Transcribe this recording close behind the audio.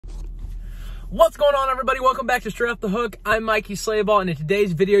What's going on, everybody? Welcome back to Straight Off the Hook. I'm Mikey Slayball, and in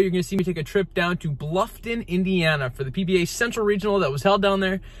today's video, you're going to see me take a trip down to Bluffton, Indiana for the PBA Central Regional that was held down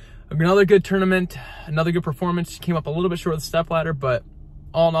there. Another good tournament, another good performance. Came up a little bit short of the step ladder, but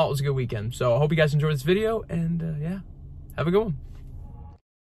all in all, it was a good weekend. So I hope you guys enjoyed this video, and yeah, have a good one.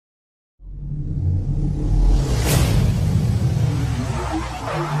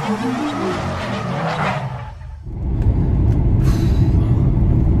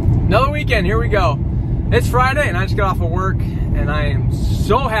 Another weekend, here we go. It's Friday and I just got off of work and I am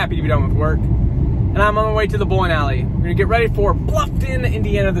so happy to be done with work. And I'm on my way to the bowling alley. We're gonna get ready for Bluffton,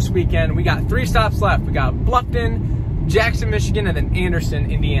 Indiana this weekend. We got 3 stops left. We got Bluffton, Jackson, Michigan, and then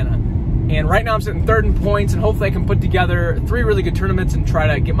Anderson, Indiana. And right now I'm sitting 3rd in points, and hopefully I can put together 3 really good tournaments and try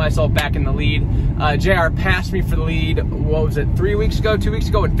to get myself back in the lead. JR passed me for the lead, what was it, 2 weeks ago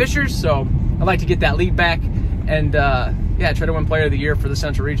in Fishers, so I'd like to get that lead back and yeah, try to win Player of the Year for the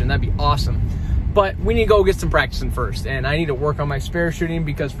Central Region. That'd be awesome. But we need to go get some practicing first, and I need to work on my spare shooting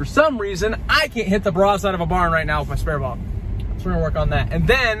because for some reason I can't hit the broadside of a barn right now with my spare ball. So we're gonna work on that. And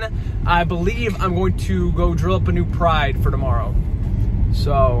then I believe I'm going to go drill up a new Pride for tomorrow.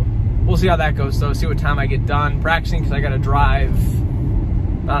 So we'll see how that goes though, see what time I get done practicing, because I gotta drive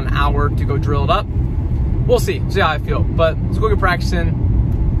about an hour to go drill it up. We'll see how I feel. But let's go get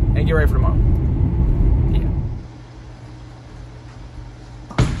practicing and get ready for tomorrow.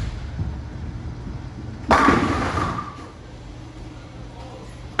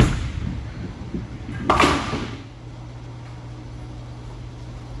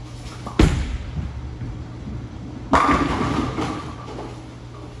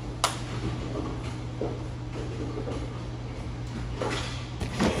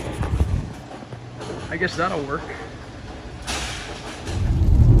 I guess that'll work.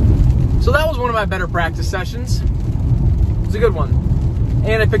 So that was one of my better practice sessions. It was a good one.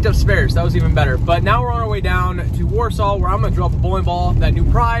 And I picked up spares, that was even better. But now we're on our way down to Warsaw, where I'm gonna drill up a bowling ball, that new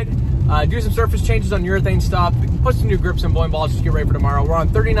Pride, do some surface changes on urethane stuff, put some new grips in bowling balls, just get ready for tomorrow. We're on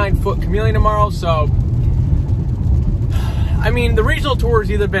 39-foot chameleon tomorrow, so I mean, the regional tour has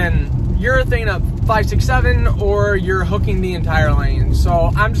either been urethane up 5, 6, 7, or you're hooking the entire lane.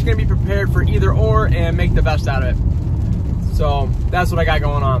 So I'm just gonna be prepared for either or and make the best out of it. So that's what I got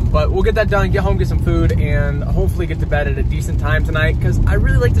going on. But we'll get that done, get home, get some food, and hopefully get to bed at a decent time tonight, because I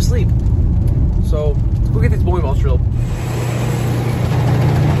really like to sleep. So let's go get these bowling balls drilled.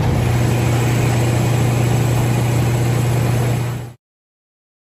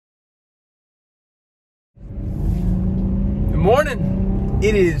 Good morning.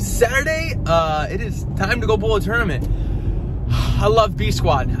 It is Saturday. It is time to go bowl a tournament. I love B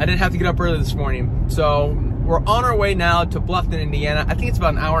Squad. I didn't have to get up early this morning. So we're on our way now to Bluffton, Indiana. I think it's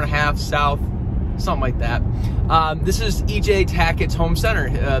about an hour and a half south, something like that. This is EJ Tackett's home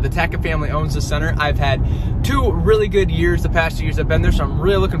center. The Tackett family owns the center. I've had 2 really good years the past 2 years I've been there, so I'm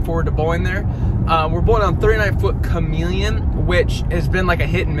really looking forward to bowling there. We're bowling on 39-foot chameleon, which has been like a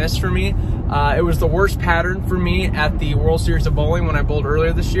hit and miss for me. It was the worst pattern for me at the World Series of Bowling when I bowled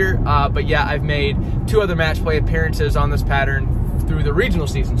earlier this year. But yeah, I've made 2 other match play appearances on this pattern through the regional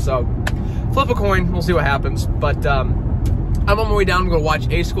season. So flip a coin, we'll see what happens. But I'm on my way down to go watch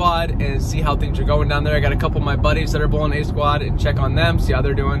A Squad and see how things are going down there. I got a couple of my buddies that are bowling A Squad and check on them, see how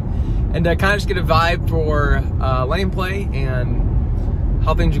they're doing. And kind of just get a vibe for lane play and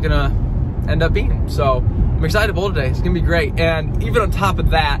how things are gonna end up being. So I'm excited to bowl today. It's gonna be great. And even on top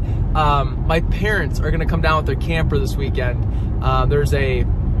of that, my parents are gonna come down with their camper this weekend. There's a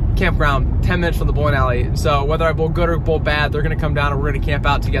campground 10 minutes from the bowling alley. So whether I bowl good or bowl bad, they're gonna come down and we're gonna camp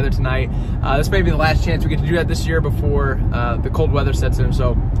out together tonight. This may be the last chance we get to do that this year before the cold weather sets in.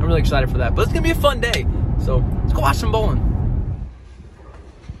 So I'm really excited for that. But it's gonna be a fun day. So let's go watch some bowling.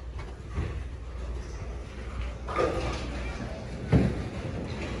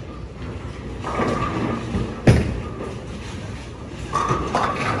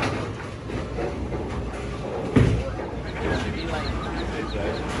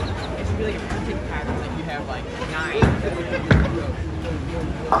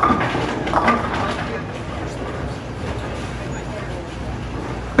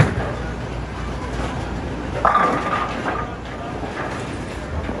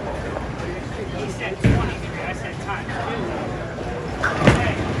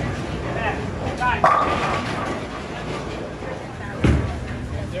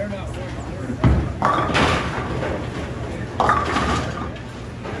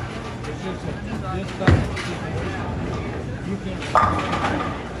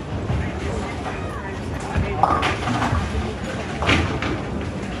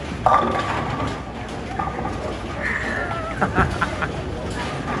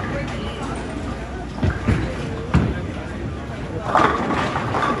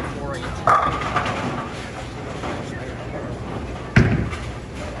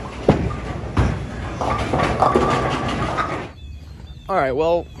 All right,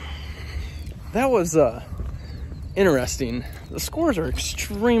 well, that was interesting. The scores are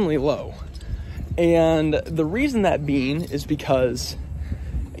extremely low. And the reason that being is because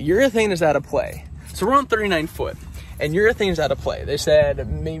urethane is out of play. So we're on 39 foot, and urethane is out of play. They said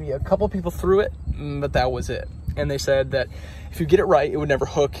maybe a couple people threw it, but that was it. And they said that if you get it right, it would never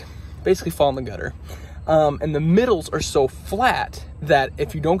hook, basically fall in the gutter. And the middles are so flat that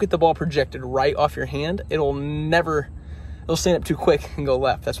if you don't get the ball projected right off your hand, it'll stand up too quick and go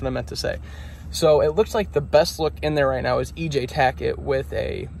left. That's what I meant to say. So it looks like the best look in there right now is EJ Tackett with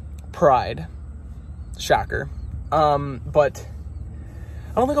a Pride. Shocker. But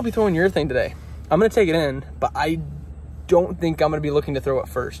I don't think I'll be throwing urethane today. I'm going to take it in, but I don't think I'm going to be looking to throw it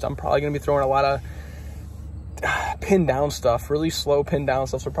first. I'm probably going to be throwing a lot of pin down stuff, really slow pin down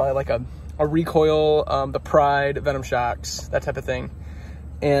stuff. So probably like a recoil, the Pride, Venom Shocks, that type of thing.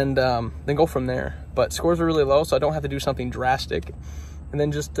 And then go from there. But scores are really low, so I don't have to do something drastic. And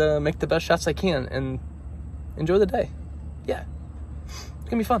then just make the best shots I can and enjoy the day. Yeah, it's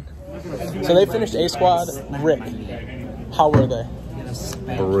gonna be fun. So they finished A squad. Rick, how were they?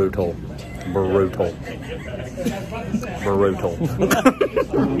 Brutal.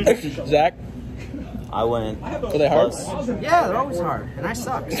 Zach? I went. Were they hard? Yeah, they're always hard, and I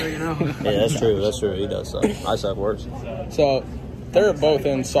suck, so you know. Yeah, that's true. He does suck. I suck worse. So they're both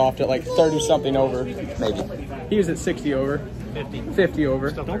in soft at like 30-something over. Maybe. He was at 60 over. 50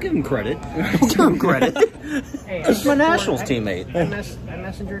 over. Don't give him credit. Don't give him credit. He's my Nationals teammate. I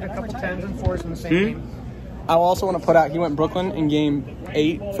messengered a couple 10s and 4s in the same game. I also want to put out, he went Brooklyn in game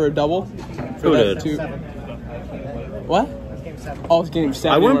 8 for a double. Who did? What? Game 7. Oh, it's game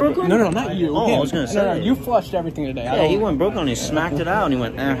 7. I went Brooklyn? No, not you. Oh, him. I was going to say. No, you flushed everything today. Yeah, he went Brooklyn. He smacked it out, and he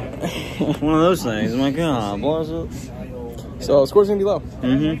went, one of those things. I'm like, oh, what is it? So, score's going to be low.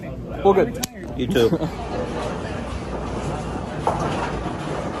 Mm-hmm. Well, good. You too.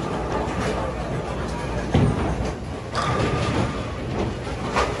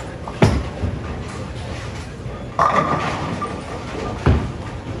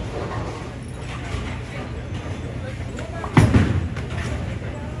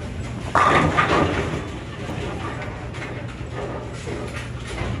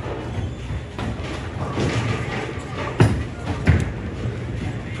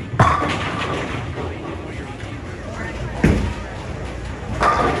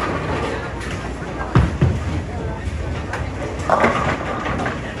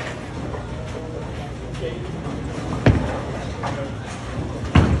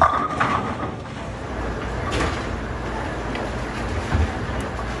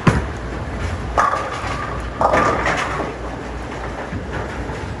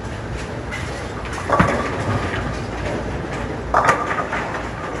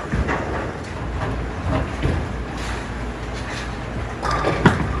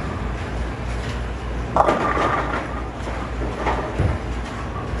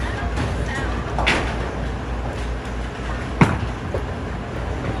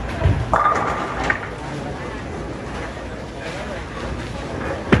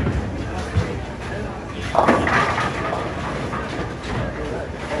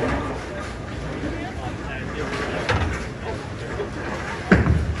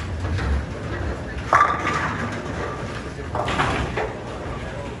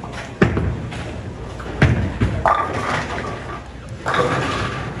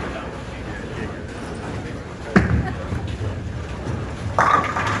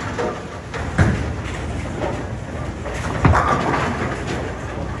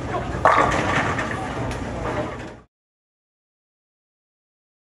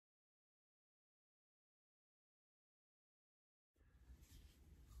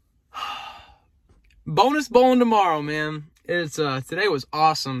 Bonus bowling tomorrow, man. It's today was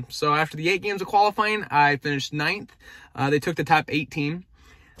awesome. So after the 8 games of qualifying, I finished 9th. They took the top 18.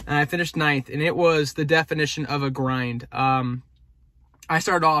 And I finished 9th, and it was the definition of a grind. I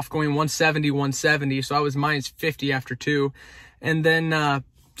started off going 170, 170, so I was minus 50 after 2. And then I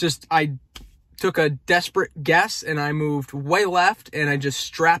took a desperate guess, and I moved way left, and I just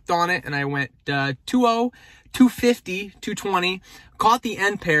strapped on it, and I went 2-0, 250, 220, caught the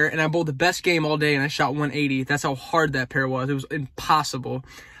end pair, and I bowled the best game all day, and I shot 180. That's how hard that pair was. It was impossible.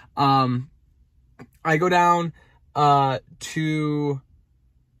 I go down to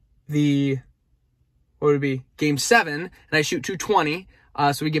the, what would it be, game 7, and I shoot 220,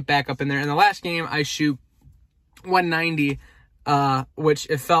 so we get back up in there. In the last game, I shoot 190, which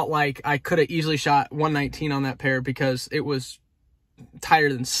it felt like I could have easily shot 119 on that pair because it was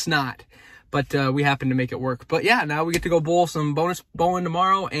tighter than snot. But we happened to make it work. But yeah, now we get to go bowl some bonus bowling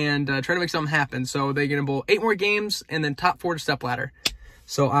tomorrow and try to make something happen. So they're going to bowl 8 more games and then top 4 to step ladder.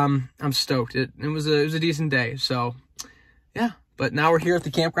 So I'm stoked. It was a decent day. So yeah, but now we're here at the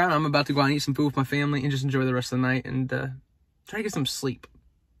campground. I'm about to go out and eat some food with my family and just enjoy the rest of the night and try to get some sleep.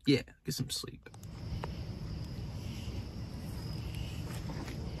 Yeah, get some sleep.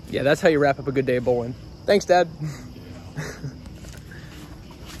 Yeah, that's how you wrap up a good day of bowling. Thanks, Dad.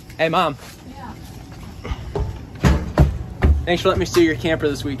 Hey, Mom. Yeah. Thanks for letting me steer your camper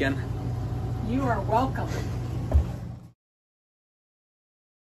this weekend. You are welcome.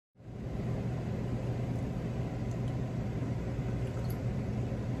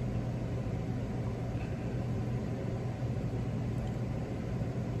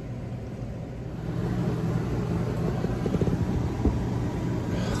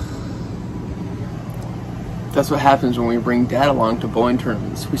 That's what happens when we bring Dad along to bowling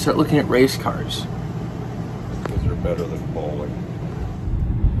tournaments. We start looking at race cars. Because they're better than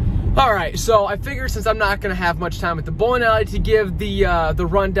bowling. All right, so I figured since I'm not gonna have much time at the bowling alley to give the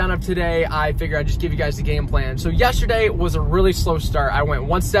rundown of today, I figured I'd just give you guys the game plan. So yesterday was a really slow start. I went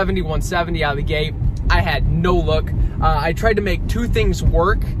 170, 170 out of the gate. I had no look. I tried to make two things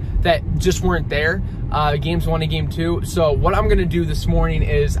work that just weren't there. Games 1 and game 2. So what I'm gonna do this morning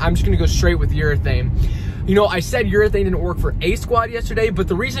is I'm just gonna go straight with urethane. You know, I said urethane didn't work for A squad yesterday, but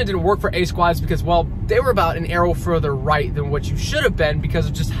the reason it didn't work for A squad is because, well, they were about an arrow further right than what you should have been because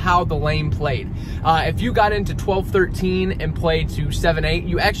of just how the lane played. If you got into 12-13 and played to 7-8,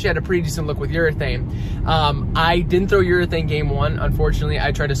 you actually had a pretty decent look with urethane. I didn't throw urethane game 1, unfortunately.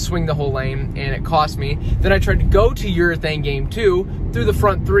 I tried to swing the whole lane and it cost me. Then I tried to go to urethane game 2 through the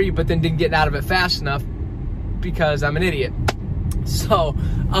front 3, but then didn't get out of it fast enough because I'm an idiot. So,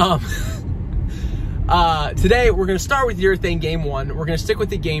 today we're going to start with urethane game 1. We're going to stick with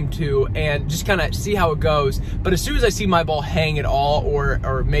the game 2 and just kind of see how it goes. But as soon as I see my ball hang at all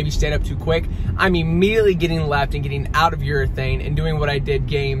or maybe stand up too quick, I'm immediately getting left and getting out of urethane and doing what I did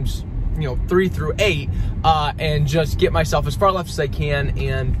games, you know, 3 through 8, and just get myself as far left as I can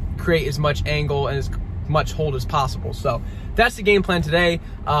and create as much angle and as much hold as possible. So that's the game plan today.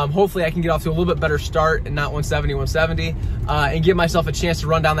 Hopefully I can get off to a little bit better start and not 170, 170, and give myself a chance to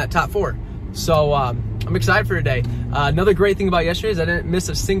run down that top 4. So I'm excited for today. Another great thing about yesterday is I didn't miss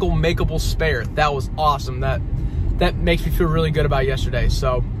a single makeable spare. That was awesome. That makes me feel really good about yesterday.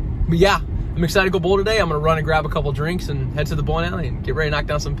 So, but yeah, I'm excited to go bowl today. I'm gonna run and grab a couple drinks and head to the bowling alley and get ready to knock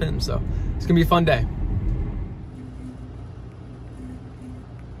down some pins. So it's gonna be a fun day.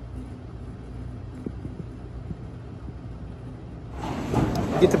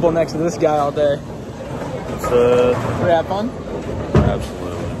 Get to bowl next to this guy all day. It's We have fun? absolutely.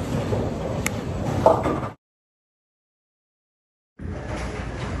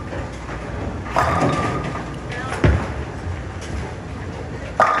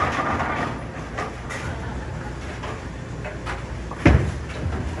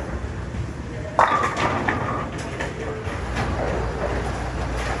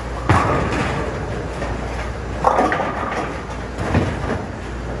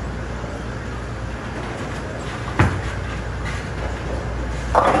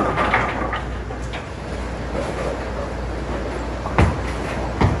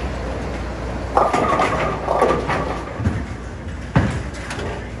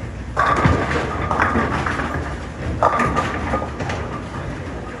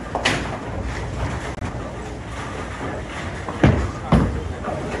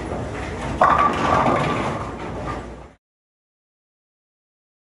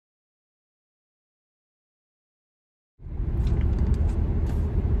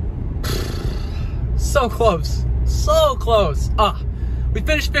 So close, so close. We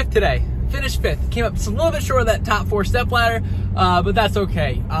finished 5th today. Finished 5th. Came up just a little bit short of that top 4 step ladder, but that's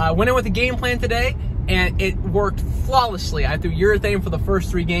okay. Went in with a game plan today, and it worked flawlessly. I threw urethane for the first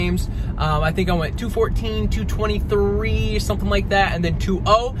 3 games. I think I went 214, 223, something like that, and then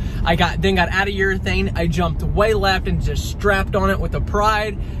 2-0. Then got out of urethane. I jumped way left and just strapped on it with a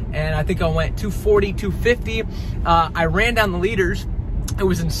pride, and I think I went 240, 250. I ran down the leaders. I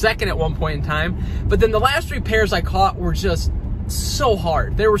was in 2nd at one point in time, but then the last 3 pairs I caught were just so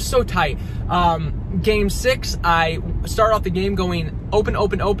hard. They were so tight. Game 6, I started off the game going open,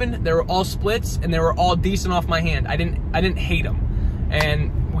 open, open. They were all splits, and they were all decent off my hand. I didn't hate them.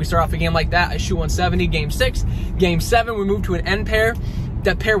 And we start off a game like that. I shoot 170. Game 6. Game 7, we moved to an end pair.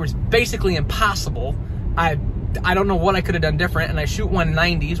 That pair was basically impossible. I don't know what I could have done different, and I shoot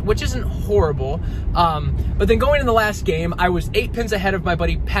 190s, which isn't horrible. But then going in the last game, I was 8 pins ahead of my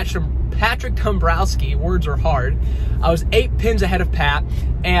buddy Patrick Dombrowski. Words are hard. I was 8 pins ahead of Pat,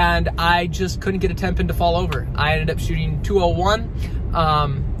 and I just couldn't get a 10 pin to fall over. I ended up shooting 201,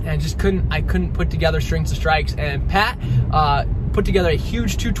 and just couldn't put together strings of strikes. And Pat put together a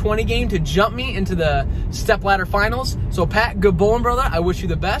huge 220 game to jump me into the stepladder finals. So Pat, good bowling, brother. I wish you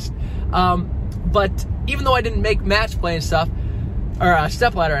the best. But even though I didn't make match play and stuff, or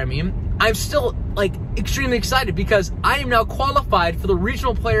stepladder, I mean, I'm still like extremely excited because I am now qualified for the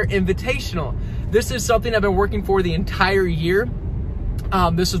Regional Player Invitational. This is something I've been working for the entire year.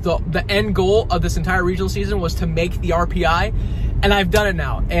 This is the end goal of this entire regional season, was to make the RPI, and I've done it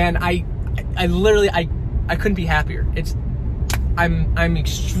now. And I literally couldn't be happier. I'm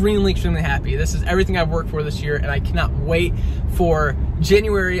extremely happy. This is everything I've worked for this year, and I cannot wait for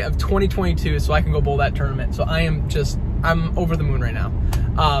January of 2022 so I can go bowl that tournament. So I'm over the moon right now.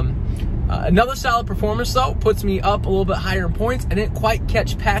 Another solid performance, though, puts me up a little bit higher in points. I didn't quite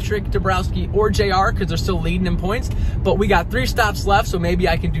catch Patrick, Dabrowski, or JR because they're still leading in points, but we got 3 stops left, so maybe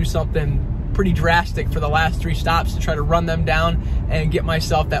I can do something pretty drastic for the last 3 stops to try to run them down and get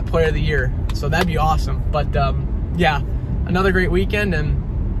myself that Player of the Year. So that'd be awesome. But yeah, another great weekend,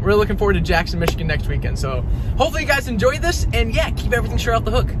 and we're looking forward to Jackson, Michigan next weekend. So hopefully you guys enjoyed this, and yeah, keep everything straight off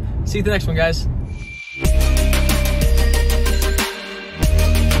the hook. See you at the next one, guys.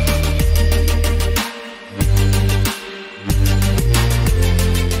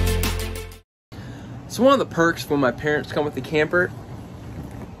 So one of the perks when my parents come with the camper,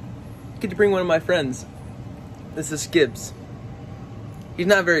 I get to bring one of my friends. This is Skibbs. He's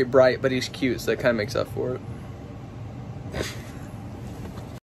not very bright, but he's cute, so that kind of makes up for it.